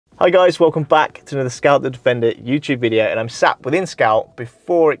Hi guys, welcome back to another Scout the Defender YouTube video, and I'm sat within Scout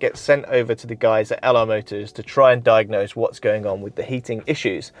before it gets sent over to the guys at LR Motors to try and diagnose what's going on with the heating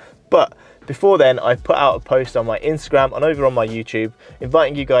issues. But before then, I put out a post on my Instagram and over on my YouTube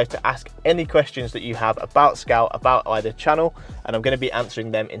inviting you guys to ask any questions that you have about Scout, about either channel, and I'm going to be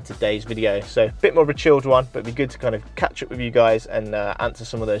answering them in today's video. So a bit more of a chilled one, but it'd be good to kind of catch up with you guys and answer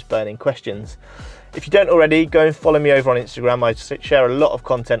some of those burning questions. If you don't already, go and follow me over on Instagram. I share a lot of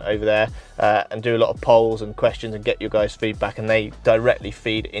content over there and do a lot of polls and questions and get your guys' feedback, and they directly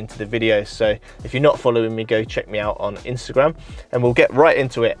feed into the videos. So if you're not following me, go check me out on Instagram and we'll get right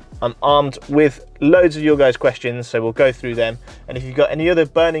into it. I'm armed with loads of your guys' questions, so we'll go through them. And if you've got any other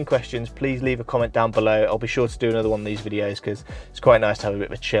burning questions, please leave a comment down below. I'll be sure to do another one of these videos because it's quite nice to have a bit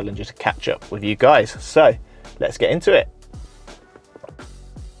of a chill and just catch up with you guys. So let's get into it.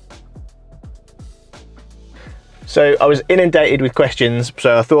 So I was inundated with questions,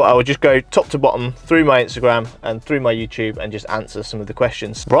 so I thought I would just go top to bottom through my Instagram and through my YouTube and just answer some of the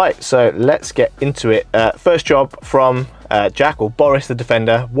questions. Right, so let's get into it. First job from Jack, or Boris the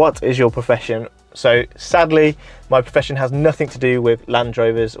Defender. What is your profession? So sadly, my profession has nothing to do with Land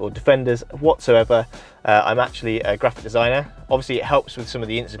Rovers or Defenders whatsoever. I'm actually a graphic designer. Obviously it helps with some of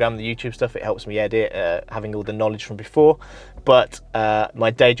the Instagram, the YouTube stuff. It helps me edit, having all the knowledge from before. But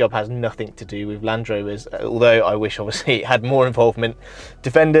my day job has nothing to do with Land Rovers, although I wish obviously it had more involvement.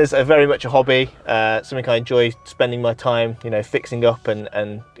 Defenders are very much a hobby, something I enjoy spending my time, you know, fixing up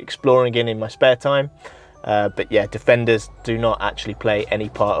and exploring in my spare time. But yeah, Defenders do not actually play any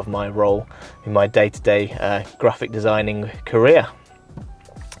part of my role in my day-to-day graphic designing career.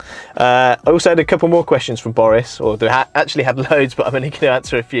 I also had a couple more questions from Boris, or they actually had loads, but I'm only going to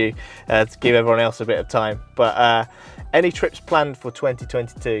answer a few to give everyone else a bit of time. But any trips planned for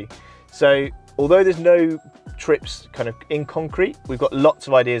 2022? So although there's no trips kind of in concrete, we've got lots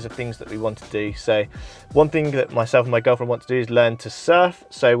of ideas of things that we want to do. So one thing that myself and my girlfriend want to do is learn to surf.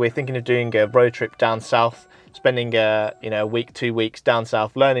 So we're thinking of doing a road trip down south, spending you know, a week, 2 weeks down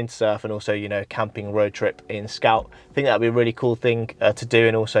south learning to surf, and also, you know, camping road trip in Scout. I think that'd be a really cool thing to do,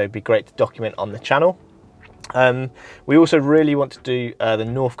 and also be great to document on the channel. We also really want to do the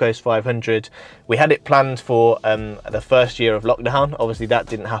North Coast 500. We had it planned for the first year of lockdown. Obviously that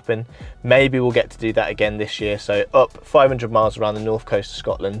didn't happen. Maybe we'll get to do that again this year. So up 500 miles around the north coast of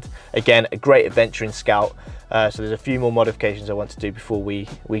Scotland. Again, a great adventure in Scout. So there's a few more modifications I want to do before we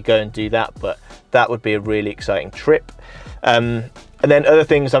go and do that, but that would be a really exciting trip. And then other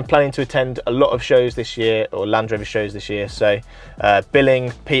things, I'm planning to attend a lot of shows this year, or Land Rover shows this year. So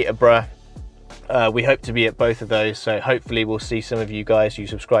Billing, Peterborough. We hope to be at both of those, so hopefully we'll see some of you guys, you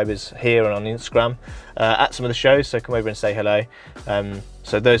subscribers here and on Instagram at some of the shows, so come over and say hello.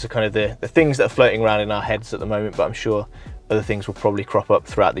 So those are kind of the things that are floating around in our heads at the moment, but I'm sure other things will probably crop up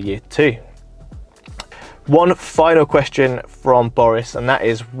throughout the year too. One final question from Boris, and that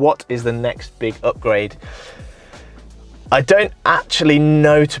is, what is the next big upgrade? I don't actually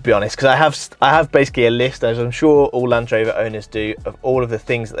know, to be honest, because I have basically a list, as I'm sure all Land Rover owners do, of all of the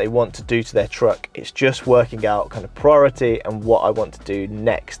things that they want to do to their truck. It's just working out kind of priority and what I want to do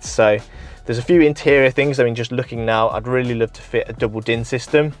next. So there's a few interior things. I mean, just looking now, I'd really love to fit a double din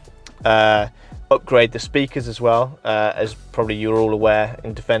system, upgrade the speakers as well. As probably you're all aware,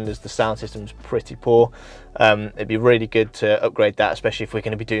 in Defenders the sound system's pretty poor. It'd be really good to upgrade that, especially if we're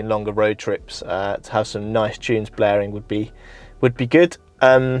going to be doing longer road trips. To have some nice tunes blaring would be good.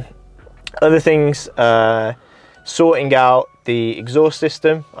 Other things, sorting out the exhaust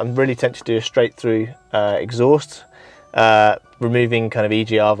system. I'm really tempted to do a straight through exhaust, removing kind of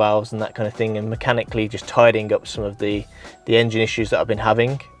EGR valves and that kind of thing, and mechanically just tidying up some of the engine issues that I've been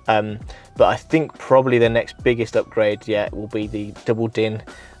having. But I think probably the next biggest upgrade yet will be the double din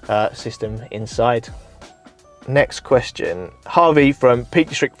system inside. Next question, Harvey from Peak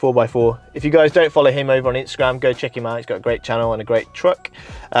District 4x4. If you guys don't follow him over on Instagram, go check him out. He's got a great channel and a great truck.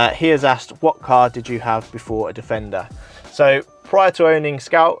 He has asked, what car did you have before a Defender? So prior to owning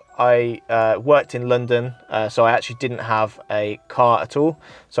Scout, I worked in London, so I actually didn't have a car at all.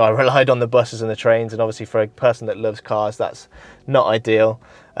 So I relied on the buses and the trains, and obviously for a person that loves cars, that's not ideal.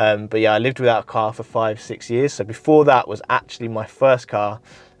 But yeah, I lived without a car for 5-6 years. So before that was actually my first car.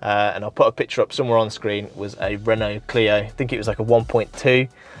 And I'll put a picture up somewhere on screen, was a Renault Clio. I think it was like a 1.2.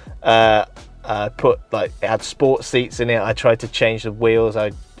 It had sport seats in it. I tried to change the wheels.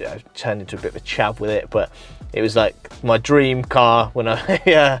 I turned into a bit of a chav with it, but it was like my dream car when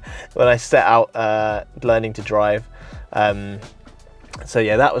I when I set out learning to drive. So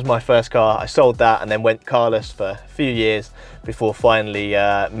yeah, that was my first car. I sold that and then went carless for a few years before finally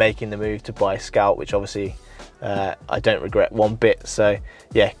making the move to buy Scout, which obviously I don't regret one bit. So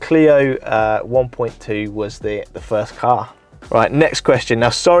yeah, Clio 1.2 was the first car. Right, next question.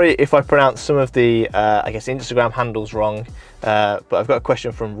 Now, sorry if I pronounce some of the, I guess, Instagram handles wrong, but I've got a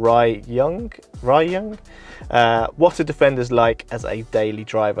question from Rai Young. What are Defenders like as a daily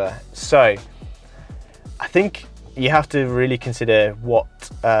driver? So, I think you have to really consider what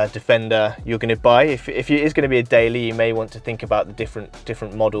Defender you're going to buy. If it is going to be a daily, you may want to think about the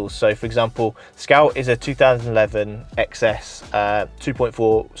different models. So for example, Scout is a 2011 XS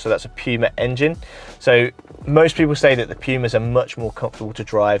 2.4, so that's a Puma engine. So most people say that the Pumas are much more comfortable to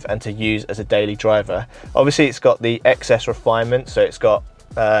drive and to use as a daily driver. Obviously it's got the XS refinement, so it's got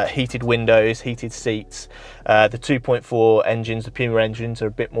heated windows, heated seats. The 2.4 engines, the Puma engines, are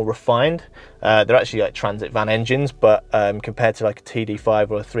a bit more refined. They're actually like transit van engines, but compared to like a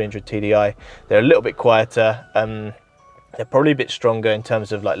TD5 or a 300 TDI, they're a little bit quieter. They're probably a bit stronger in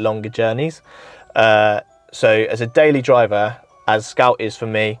terms of like longer journeys. So as a daily driver, as Scout is for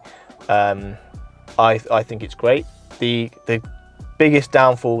me, I think it's great. The biggest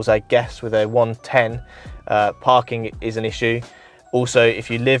downfalls, I guess, with a 110, parking is an issue. Also, if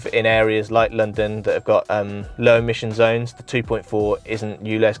you live in areas like London that have got low emission zones, the 2.4 isn't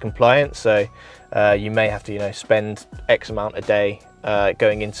ULEZ compliant, so you may have to, you know, spend X amount a day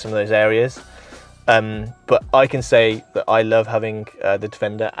going into some of those areas. But I can say that I love having the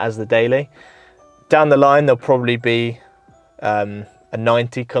Defender as the daily. Down the line, there'll probably be a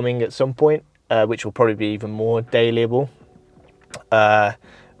 90 coming at some point, which will probably be even more dailyable.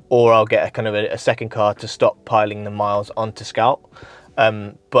 Or I'll get a kind of a second car to stop piling the miles onto Scout.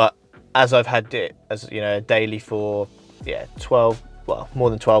 But as I've had it as, you know, daily for, yeah, 12, well, more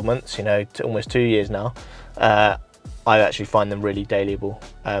than 12 months, you know, almost 2 years now, I actually find them really dailyable.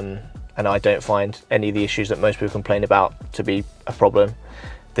 And I don't find any of the issues that most people complain about to be a problem.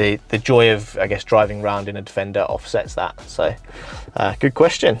 The joy of, I guess, driving around in a Defender offsets that. So, good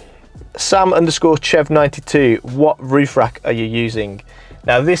question. Sam_Chev92, what roof rack are you using?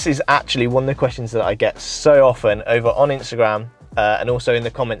 Now, this is actually one of the questions that I get so often over on Instagram and also in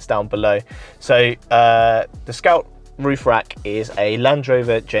the comments down below. So the Scout roof rack is a Land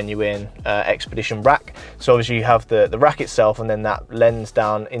Rover Genuine Expedition rack. So obviously you have the rack itself, and then that lends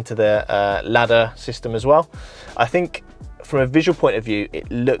down into the ladder system as well. I think from a visual point of view, it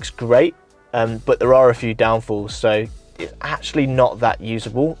looks great, but there are a few downfalls. So it's actually not that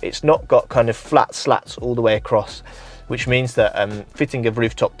usable. It's not got kind of flat slats all the way across, which means that fitting a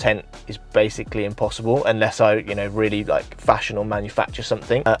rooftop tent is basically impossible unless I, you know, really like fashion or manufacture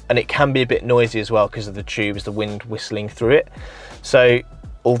something. And it can be a bit noisy as well because of the tubes, the wind whistling through it. So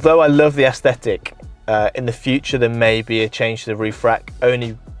although I love the aesthetic, in the future there may be a change to the roof rack,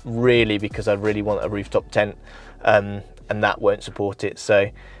 only really because I really want a rooftop tent, and that won't support it. So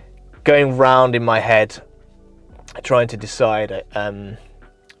going round in my head, trying to decide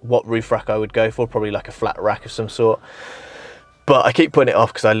what roof rack I would go for, probably like a flat rack of some sort, but I keep putting it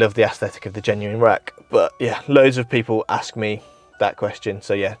off because I love the aesthetic of the Genuine rack. But yeah, loads of people ask me that question.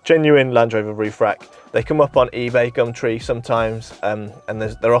 So yeah, Genuine Land Rover roof rack. They come up on eBay, Gumtree sometimes, and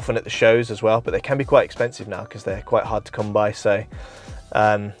they're often at the shows as well, but they can be quite expensive now because they're quite hard to come by. So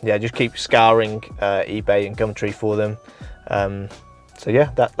yeah, just keep scouring eBay and Gumtree for them. So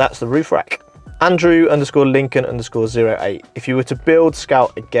yeah, that's the roof rack. Andrew_Lincoln_08. If you were to build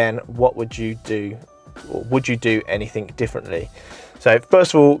Scout again, what would you do? Or would you do anything differently? So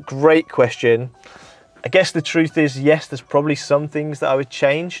first of all, great question. I guess the truth is, yes, there's probably some things that I would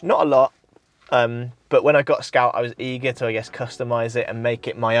change. Not a lot, but when I got Scout, I was eager to, I guess, customize it and make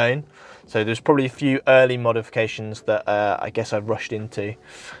it my own. So there's probably a few early modifications that I guess I rushed into.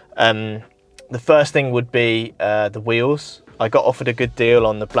 The first thing would be the wheels. I got offered a good deal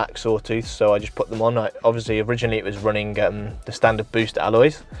on the black Sawtooth, so I just put them on. Obviously, originally it was running the standard boost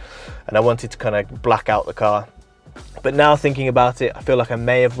alloys, and I wanted to kind of black out the car. But now thinking about it, I feel like I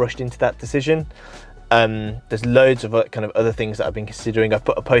may have rushed into that decision. There's loads of kind of other things that I've been considering. I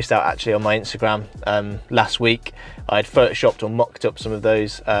put a post out actually on my Instagram last week. I'd photoshopped or mocked up some of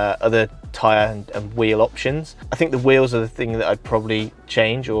those other tyre and wheel options. I think the wheels are the thing that I'd probably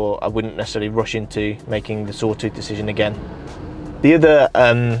change, or I wouldn't necessarily rush into making the Sawtooth decision again. The other,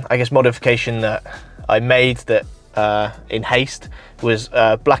 I guess, modification that I made that in haste was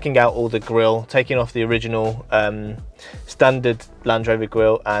blacking out all the grille, taking off the original standard Land Rover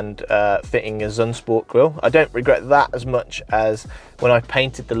grille and fitting a Zunsport grille. I don't regret that as much as when I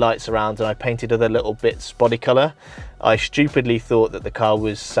painted the lights around and I painted other little bits body colour. I stupidly thought that the car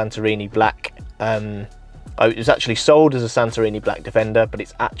was Santorini black, It was actually sold as a Santorini black Defender, but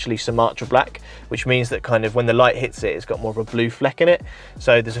it's actually Sumatra black, which means that kind of when the light hits it, it's got more of a blue fleck in it.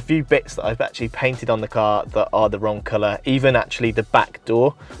 So there's a few bits that I've actually painted on the car that are the wrong color. Even actually the back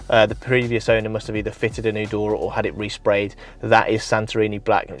door, the previous owner must have either fitted a new door or had it resprayed. That is Santorini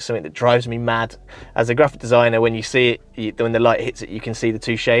black, and it's something that drives me mad as a graphic designer. When you see it, when the light hits it, you can see the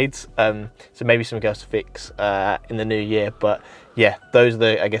two shades. So maybe something else to fix in the new year. But yeah, those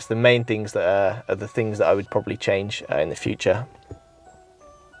are I guess the main things that are the things that I would probably change in the future.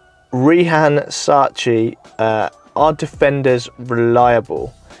 Rehan Sachi, are Defenders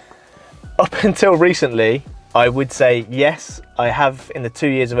reliable? Up until recently, I would say yes. I have, in the 2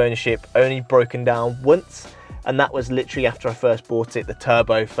 years of ownership, only broken down once, and that was literally after I first bought it. The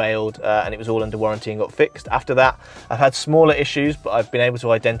turbo failed and it was all under warranty and got fixed. After that, I've had smaller issues, but I've been able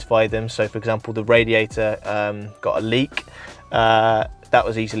to identify them. So for example, the radiator got a leak. That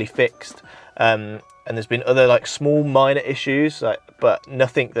was easily fixed. And there's been other like small minor issues, but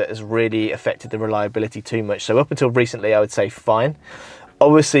nothing that has really affected the reliability too much. So up until recently, I would say fine.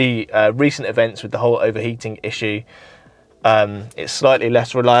 Obviously, recent events with the whole overheating issue, it's slightly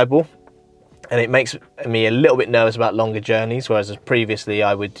less reliable, and it makes me a little bit nervous about longer journeys, whereas previously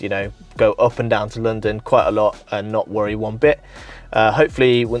I would, you know, go up and down to London quite a lot and not worry one bit.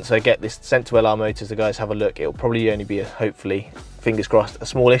 Hopefully once I get this sent to LR Motors, the guys have a look, it'll probably only be hopefully, fingers crossed, a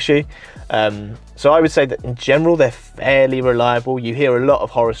small issue. So I would say that in general they're fairly reliable. You hear a lot of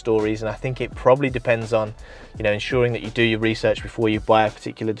horror stories, and I think it probably depends on, you know, ensuring that you do your research before you buy a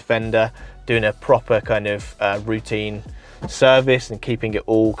particular Defender, doing a proper kind of routine service and keeping it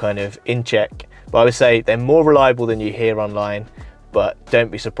all kind of in check. But I would say they're more reliable than you hear online, but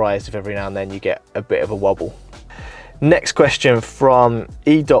don't be surprised if every now and then you get a bit of a wobble. Next question from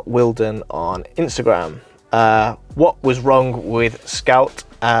e.wilden on Instagram. What was wrong with Scout?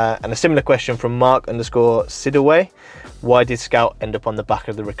 And a similar question from Mark_Sidaway. Why did Scout end up on the back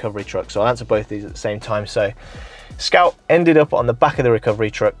of the recovery truck? So I'll answer both of these at the same time. So Scout ended up on the back of the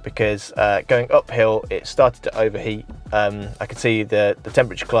recovery truck because going uphill, it started to overheat. I could see the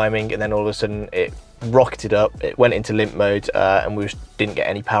temperature climbing, and then all of a sudden it rocketed up. It went into limp mode, and we just didn't get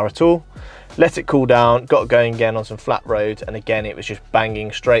any power at all. Let it cool down, got going again on some flat roads, and again it was just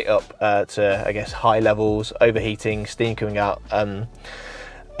banging straight up to, I guess, high levels, overheating, steam coming out, and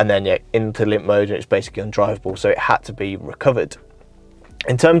then yeah, into limp mode, and it's basically undrivable, so it had to be recovered.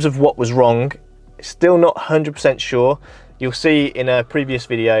 In terms of what was wrong, still not 100% sure. You'll see in a previous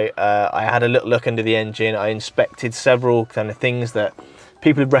video, I had a little look under the engine. I inspected several kind of things that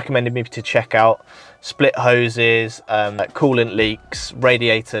people have recommended me to check out: split hoses, coolant leaks,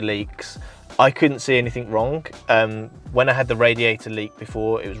 radiator leaks. I couldn't see anything wrong. When I had the radiator leak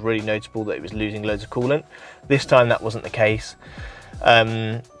before, it was really noticeable that it was losing loads of coolant. This time that wasn't the case.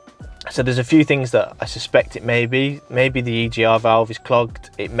 So there's a few things that I suspect it may be. Maybe the EGR valve is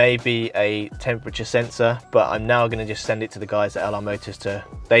clogged. It may be a temperature sensor, but I'm now going to just send it to the guys at LR Motors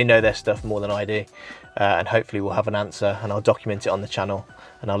they know their stuff more than I do. And hopefully we'll have an answer, and I'll document it on the channel,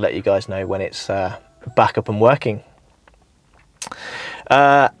 and I'll let you guys know when it's back up and working.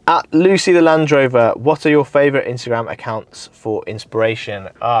 At Lucy the Land Rover, what are your favourite Instagram accounts for inspiration?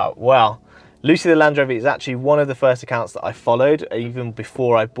 Well, Lucy the Land Rover is actually one of the first accounts that I followed even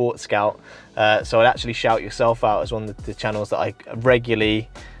before I bought Scout. So I'd actually shout yourself out as one of the channels that I regularly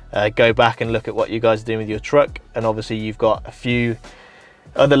go back and look at what you guys are doing with your truck. And obviously you've got a few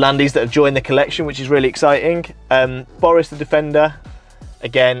other Landies that have joined the collection, which is really exciting. Boris the Defender,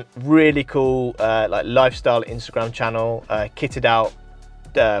 again, really cool like lifestyle Instagram channel, kitted out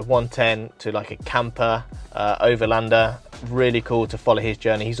 110 to like a camper overlander. Really cool to follow his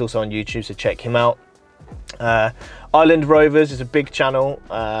journey. He's also on YouTube, so check him out. Island Rovers is a big channel,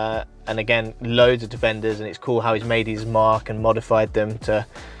 and again, loads of Defenders, and it's cool how he's made his mark and modified them to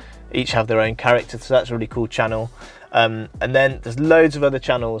each have their own character, so that's a really cool channel. And then there's loads of other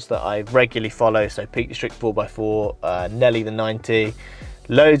channels that I regularly follow, so Peak District 4x4, Nelly the 90,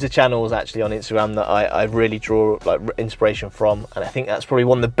 loads of channels actually on Instagram that I really draw like inspiration from. And I think that's probably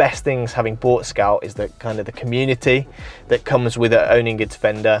one of the best things having bought Scout, is the kind of the community that comes with owning a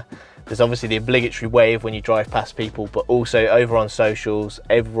Defender. There's obviously the obligatory wave when you drive past people, but also over on socials,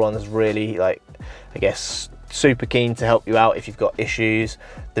 everyone's really, like, I guess, super keen to help you out if you've got issues.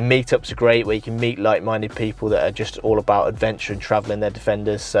 The meetups are great, where you can meet like-minded people that are just all about adventure and traveling their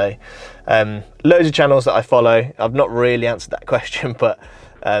Defenders. So loads of channels that I follow. I've not really answered that question, but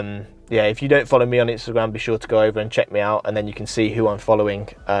yeah, if you don't follow me on Instagram, be sure to go over and check me out, and then you can see who I'm following.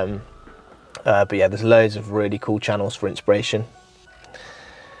 But yeah, there's loads of really cool channels for inspiration.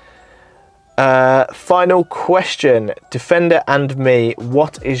 Final question, Defender and me,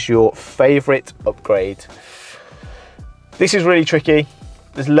 what is your favorite upgrade? This is really tricky.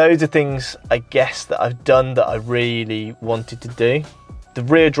 There's loads of things, I guess, that I've done that I really wanted to do. The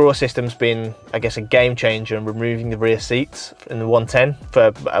rear drawer system's been, I guess, a game changer in removing the rear seats in the 110.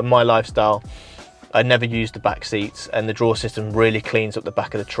 For my lifestyle, I never used the back seats, and the drawer system really cleans up the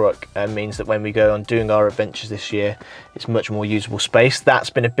back of the truck and means that when we go on doing our adventures this year, it's much more usable space. That's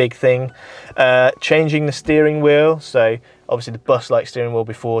been a big thing. Changing the steering wheel, so obviously the bus-like steering wheel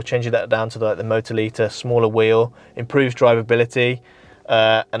before, changing that down to like the motor liter, smaller wheel, improves drivability.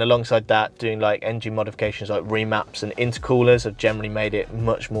 And alongside that, doing like engine modifications like remaps and intercoolers have generally made it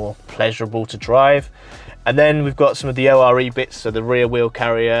much more pleasurable to drive. And then we've got some of the ORE bits, so the rear wheel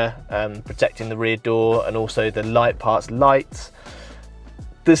carrier, protecting the rear door, and also the light parts lights.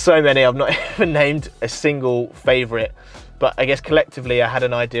 There's so many, I've not even named a single favourite, but I guess collectively I had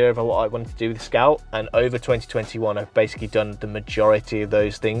an idea of what I wanted to do with the Scout, and over 2021 I've basically done the majority of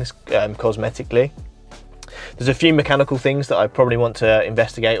those things cosmetically. There's a few mechanical things that I probably want to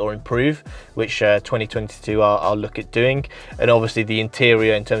investigate or improve, which 2022 I'll look at doing. And obviously the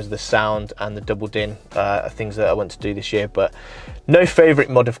interior in terms of the sound and the double din are things that I want to do this year, but no favourite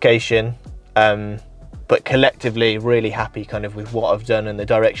modification. But collectively really happy kind of with what I've done and the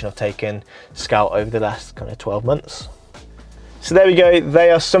direction I've taken Scout over the last kind of 12 months. So there we go, they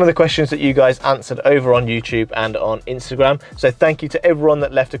are some of the questions that you guys answered over on YouTube and on Instagram. So thank you to everyone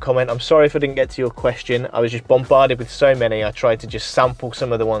that left a comment. I'm sorry if I didn't get to your question. I was just bombarded with so many. I tried to just sample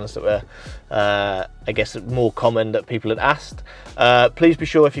some of the ones that were, I guess, more common that people had asked. Please be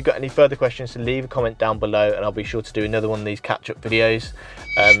sure if you've got any further questions to leave a comment down below, and I'll be sure to do another one of these catch-up videos.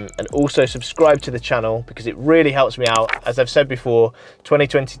 And also subscribe to the channel because it really helps me out. As I've said before,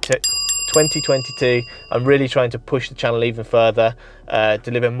 2022, I'm really trying to push the channel even further,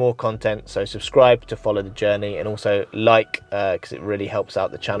 deliver more content, so subscribe to follow the journey, and also like, because it really helps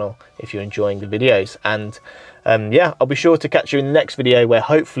out the channel if you're enjoying the videos. And yeah, I'll be sure to catch you in the next video where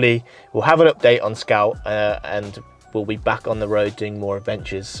hopefully we'll have an update on Scout and we'll be back on the road doing more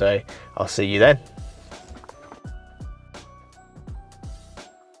adventures, so I'll see you then.